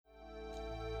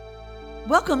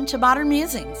Welcome to Modern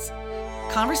Musings,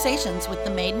 conversations with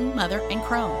the maiden, mother, and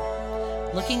crone,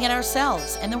 looking at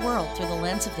ourselves and the world through the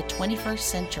lens of the 21st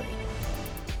century.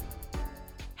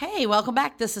 Hey, welcome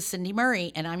back. This is Cindy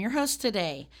Murray, and I'm your host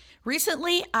today.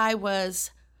 Recently, I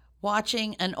was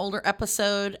watching an older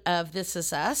episode of This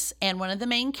Is Us, and one of the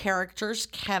main characters,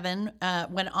 Kevin,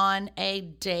 went on a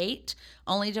date,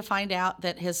 only to find out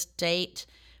that his date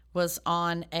was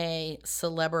on a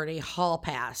celebrity hall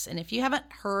pass. And if you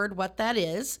haven't heard what that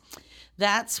is,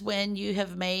 that's when you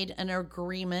have made an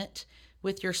agreement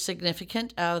with your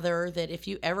significant other that if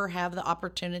you ever have the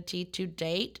opportunity to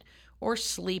date or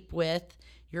sleep with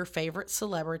your favorite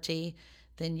celebrity,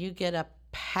 then you get a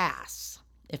pass,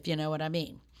 if you know what I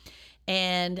mean.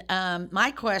 And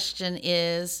my question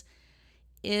is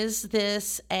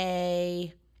this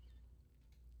a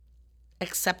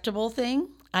acceptable thing?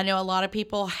 I know a lot of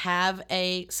people have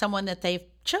someone that they've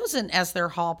chosen as their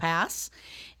hall pass,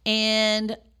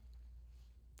 and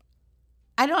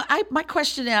my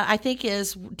question I think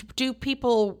is, do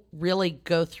people really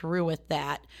go through with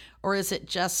that, or is it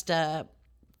just a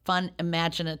fun,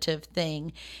 imaginative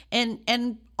thing?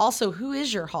 And also, who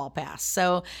is your hall pass?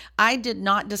 So I did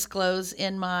not disclose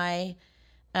in my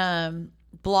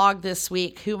blog this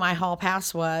week who my hall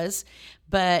pass was,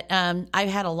 but I've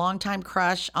had a longtime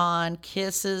crush on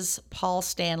Kiss's Paul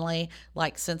Stanley,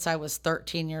 like since I was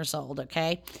 13 years old,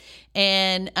 okay?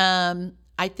 And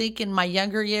I think in my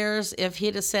younger years, if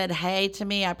he'd have said hey to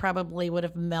me, I probably would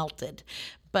have melted.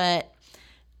 But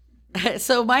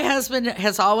so my husband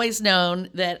has always known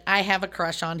that I have a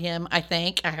crush on him, I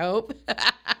hope.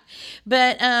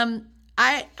 But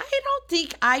I don't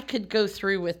think I could go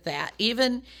through with that,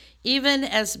 even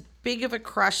as big of a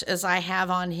crush as I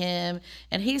have on him,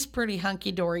 and he's pretty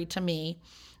hunky-dory to me.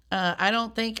 I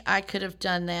don't think I could have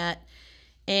done that.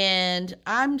 And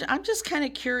I'm just kind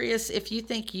of curious if you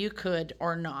think you could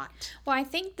or not. Well, I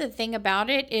think the thing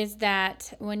about it is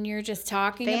that when you're just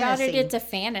talking about it, it's a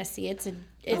fantasy. It's a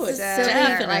joke.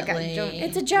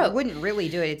 I wouldn't really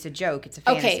do it. It's a joke. It's a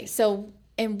fantasy. Okay, so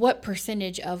in what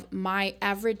percentage of my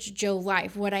average Joe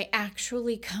life would I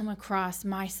actually come across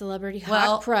my celebrity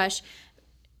hot crush?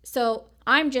 So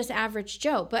I'm just average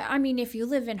Joe. But I mean, if you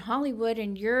live in Hollywood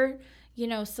and your,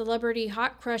 celebrity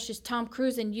hot crush is Tom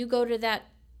Cruise, and you go to that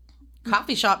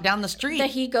coffee shop down the street that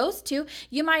he goes to,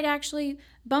 you might actually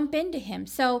bump into him.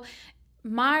 So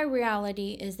my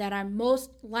reality is that I'm most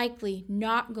likely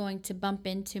not going to bump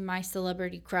into my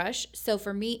celebrity crush. So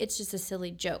for me, it's just a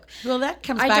silly joke. Well, that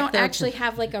comes back there. I don't actually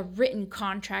have like a written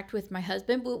contract with my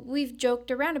husband, but we've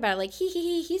joked around about it. Like,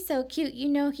 he's so cute.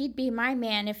 He'd be my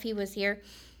man if he was here.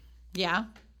 Yeah.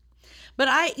 But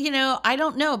I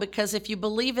don't know, because if you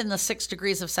believe in the 6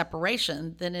 degrees of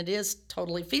separation, then it is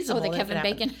totally feasible. Oh, the Kevin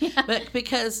Bacon. Yeah. But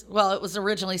because, it was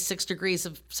originally 6 degrees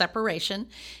of separation,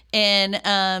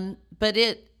 and but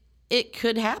it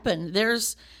could happen.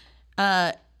 There's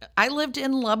I lived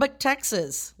in Lubbock,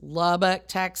 Texas,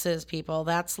 people.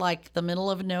 That's like the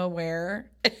middle of nowhere.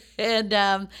 And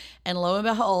lo and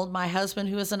behold, my husband,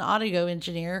 who is an audio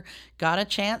engineer, got a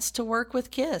chance to work with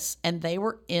Kiss, and they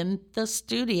were in the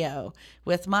studio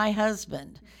with my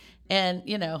husband. And,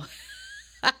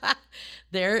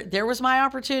 there was my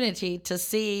opportunity to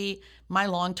see my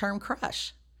long-term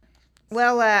crush.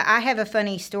 Well, I have a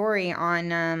funny story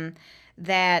on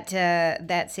that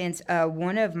since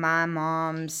one of my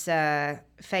mom's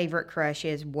favorite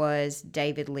crushes was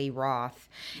David Lee Roth.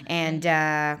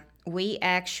 And we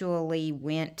actually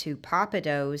went to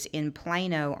Pappadeaux's in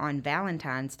Plano on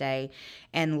Valentine's Day,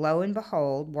 and lo and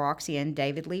behold, walks in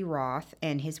David Lee Roth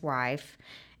and his wife,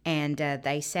 and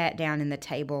they sat down in the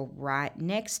table right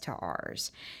next to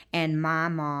ours. And my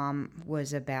mom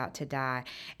was about to die.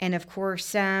 And of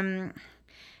course,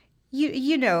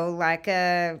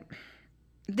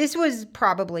 this was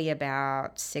probably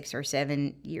about 6 or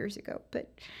 7 years ago,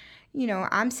 but,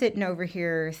 I'm sitting over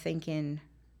here thinking,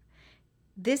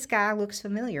 this guy looks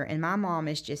familiar, and my mom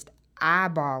is just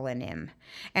eyeballing him.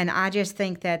 And I just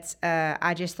think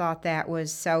I just thought that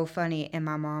was so funny. And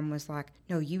my mom was like,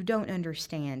 no, you don't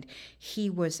understand. He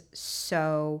was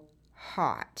so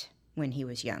hot when he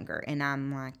was younger. And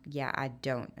I'm like, yeah, I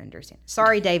don't understand.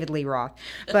 Sorry, David Lee Roth.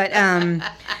 But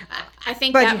I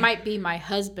think that might be my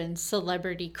husband's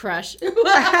celebrity crush.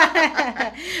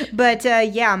 But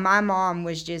yeah, my mom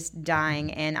was just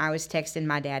dying, and I was texting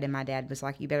my dad, and my dad was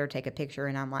like, you better take a picture.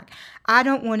 And I'm like, I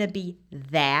don't want to be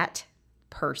that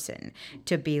person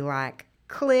to be like,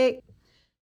 click.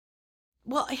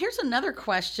 Well, here's another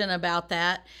question about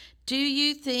that. Do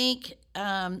you think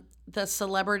the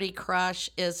celebrity crush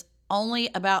is only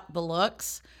about the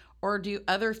looks, or do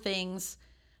other things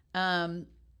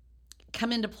kind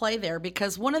come into play there,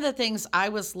 because one of the things I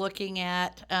was looking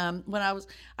at when I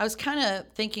was kind of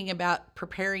thinking about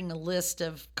preparing a list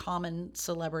of common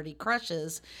celebrity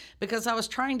crushes, because I was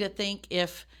trying to think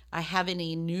if I have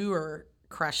any newer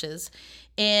crushes.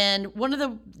 And one of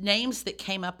the names that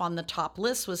came up on the top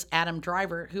list was Adam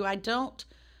Driver, who I don't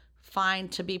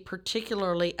find to be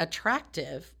particularly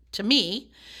attractive to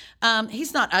me.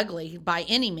 He's not ugly by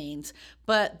any means,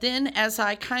 but then as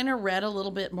I kind of read a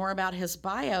little bit more about his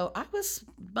bio, I was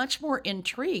much more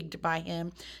intrigued by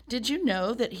him. Did you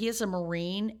know that he is a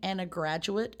Marine and a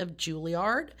graduate of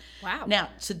Juilliard? Wow. Now,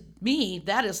 to me,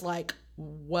 that is like,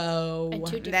 whoa. And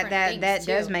two different That things,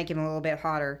 does too. make him a little bit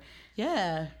hotter,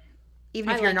 Yeah. even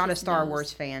I if you're like not a his Star nose.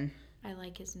 Wars fan. I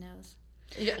like his nose.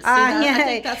 Yeah, see, Yeah, I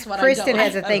think that's what Kristen I go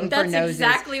has a with. thing for That's noses.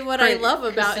 exactly what I love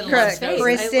about Kristen his loves face. noses. I love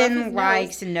his Kristen nose.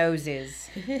 likes noses.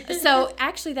 So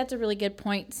actually, that's a really good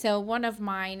point. So one of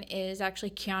mine is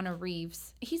actually Keanu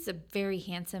Reeves. He's a very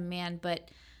handsome man,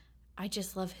 but I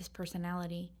just love his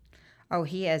personality. Oh,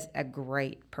 he has a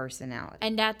great personality.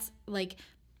 And that's like,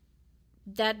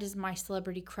 that is my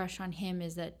celebrity crush on him,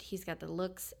 is that he's got the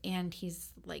looks and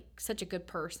he's like such a good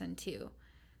person too.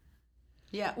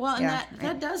 Yeah, well, and Yeah.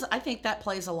 that does, I think that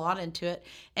plays a lot into it.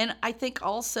 And I think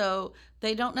also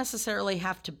they don't necessarily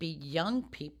have to be young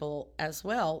people as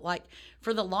well. Like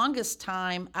for the longest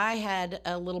time, I had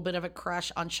a little bit of a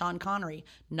crush on Sean Connery,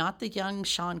 not the young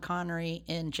Sean Connery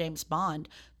in James Bond,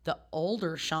 the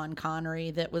older Sean Connery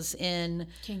that was in,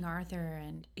 King Arthur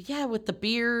and yeah, with the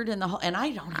beard and the whole, and I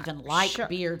don't even like Sha-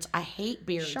 beards. I hate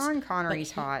beards. Sean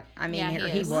Connery's hot. I mean, yeah,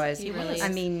 he is. was. He really is. I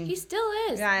mean, he still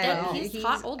is. yeah, That- he's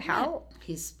hot old man. how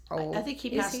He's, old I think he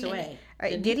is passed he? away.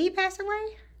 Did he pass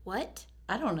away? What?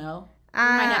 I don't know.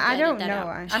 have to I edit don't that know.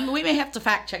 out. I mean, we may have to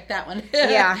fact check that one.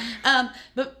 Yeah.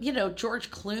 But you know, George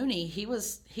Clooney, he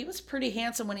was pretty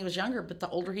handsome when he was younger, but the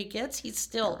older he gets, he's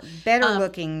still Better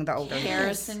looking the older he gets.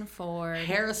 Harrison Ford.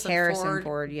 Harrison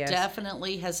Ford, yes.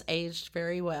 definitely has aged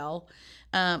very well.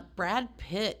 Brad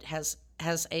Pitt has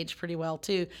aged pretty well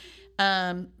too.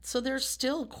 So there's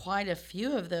still quite a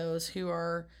few of those who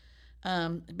are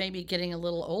maybe getting a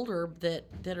little older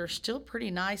that are still pretty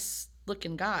nice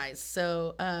looking guys.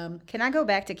 So Can I go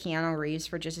back to Keanu Reeves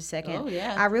for just a second? Oh,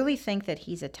 yeah. I really think that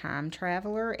he's a time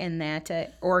traveler, and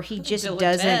that, or he just Bill and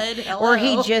doesn't, Ted, or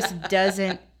he hello. just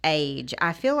doesn't age.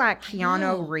 I feel like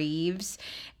Keanu Reeves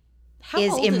how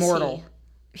is old immortal.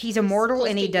 He's immortal, close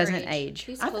and to he your doesn't age. age.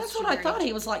 He's That's close to what I your thought. age.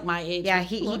 He was like my age. Yeah, but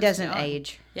he looks doesn't young.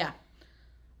 age. Yeah.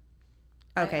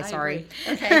 Okay, I sorry.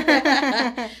 agree.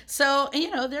 Okay. So,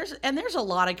 you know, there's a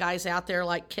lot of guys out there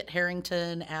like Kit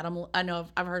Harington, Adam. I know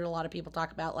I've heard a lot of people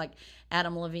talk about like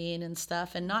Adam Levine and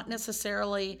stuff, and not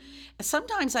necessarily.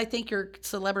 Sometimes I think your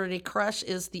celebrity crush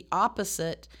is the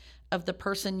opposite of the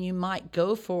person you might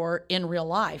go for in real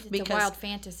life. It's a wild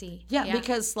fantasy. Yeah,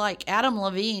 because like Adam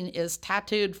Levine is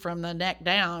tattooed from the neck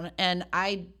down, and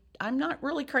I'm not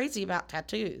really crazy about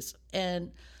tattoos.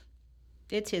 And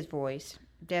It's his voice.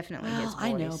 Definitely his voice.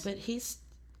 I know, but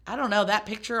I don't know, that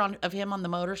picture of him on the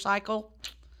motorcycle,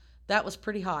 that was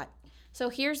pretty hot. So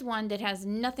here's one that has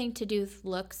nothing to do with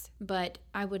looks, but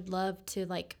I would love to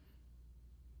like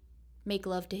make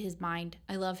love to his mind.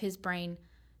 I love his brain.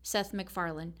 Seth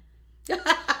MacFarlane.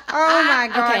 Oh my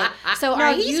god. Okay, so No,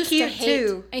 I he's used cute to hate.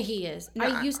 too. He is. No,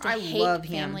 I used to I hate love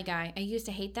him. Family Guy. I used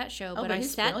to hate that show, Oh, but but I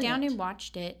he's sat down brilliant. and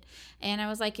watched it, and I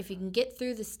was like, if you can get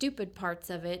through the stupid parts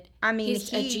of it, I mean,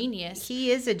 he's a genius.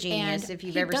 He is a genius. And if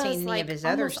you've he ever does, seen any like, of his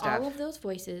other almost stuff. all of those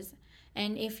voices,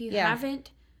 and if you Yeah.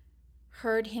 haven't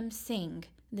heard him sing,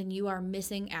 then you are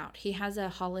missing out. He has a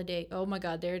holiday. Oh my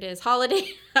God, there it is,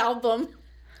 holiday album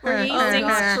where he sings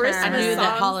Christmas I knew that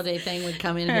songs. holiday thing would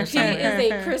come in here He somewhere.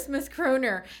 is a Christmas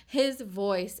crooner. His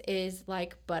voice is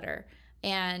like butter,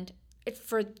 and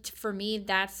for me,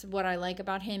 that's what I like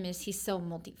about him is he's so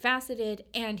multifaceted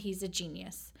and he's a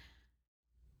genius.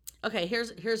 Okay,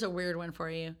 here's a weird one for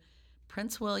you.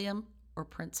 Prince William or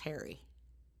Prince Harry?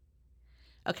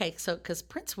 Okay, so because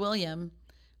Prince William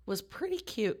was pretty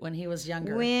cute when he was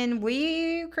younger. When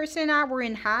Kristen and I were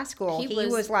in high school, He he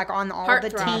was was like on all the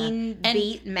heartthrob. Teen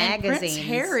Beat and magazines. Prince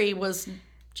Harry was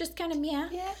Just kind of but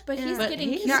Yeah. he's But getting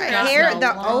he's cuter. got Hair, no the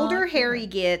long older hair. Harry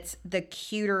gets, the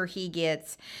cuter he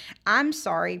gets. I'm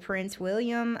sorry, Prince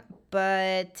William,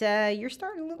 but you're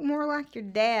starting to look more like your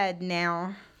dad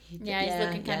now. Yeah, he's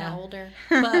looking kind of older.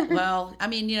 But, well, I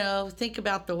mean, you know, think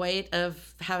about the weight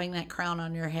of having that crown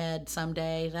on your head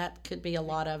someday. That could be a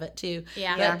lot of it, too.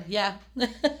 Yeah. But, yeah.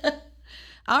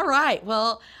 All right.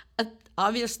 Well,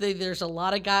 obviously there's a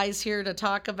lot of guys here to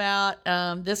talk about.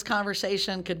 This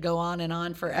conversation could go on and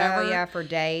on forever. Oh, yeah, for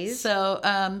days.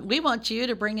 So we want you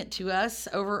to bring it to us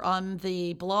over on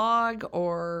the blog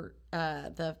or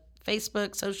the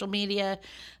Facebook, social media.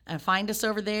 Find us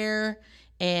over there,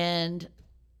 and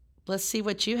let's see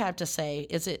what you have to say.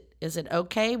 Is it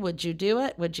okay? Would you do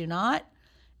it? Would you not?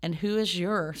 And who is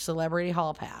your celebrity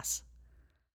hall pass?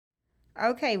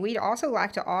 Okay, we'd also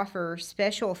like to offer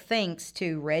special thanks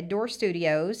to Red Door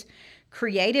Studios,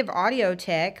 Creative Audio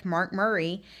Tech, Mark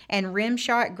Murray, and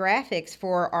Rimshot Graphics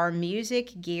for our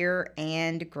music, gear,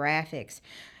 and graphics.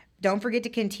 Don't forget to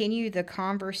continue the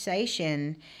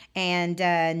conversation. And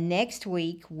next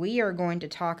week, we are going to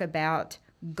talk about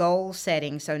goal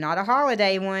setting. So not a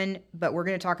holiday one, but we're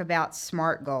going to talk about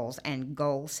SMART goals and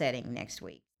goal setting next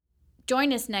week.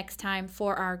 Join us next time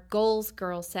for our Goals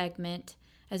Girl segment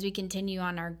as we continue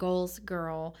on our Goals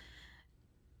Girl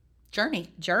journey.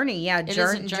 Yeah, It is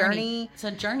a journey. It's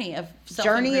a journey of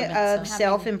self-improvement.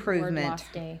 Self-improvement. Word loss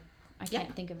day. I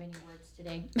can't think of any words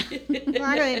today.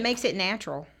 Well, it makes it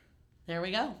natural. There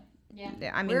we go. Yeah.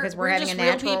 I mean, because we're having just a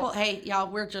natural. real people. Hey, y'all,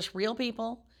 we're just real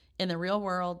people in the real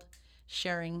world,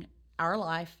 sharing our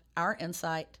life, our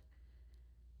insight,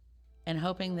 and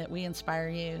hoping that we inspire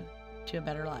you to a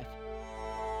better life.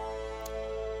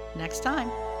 Next time.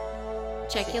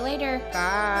 Check you later.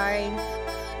 Bye.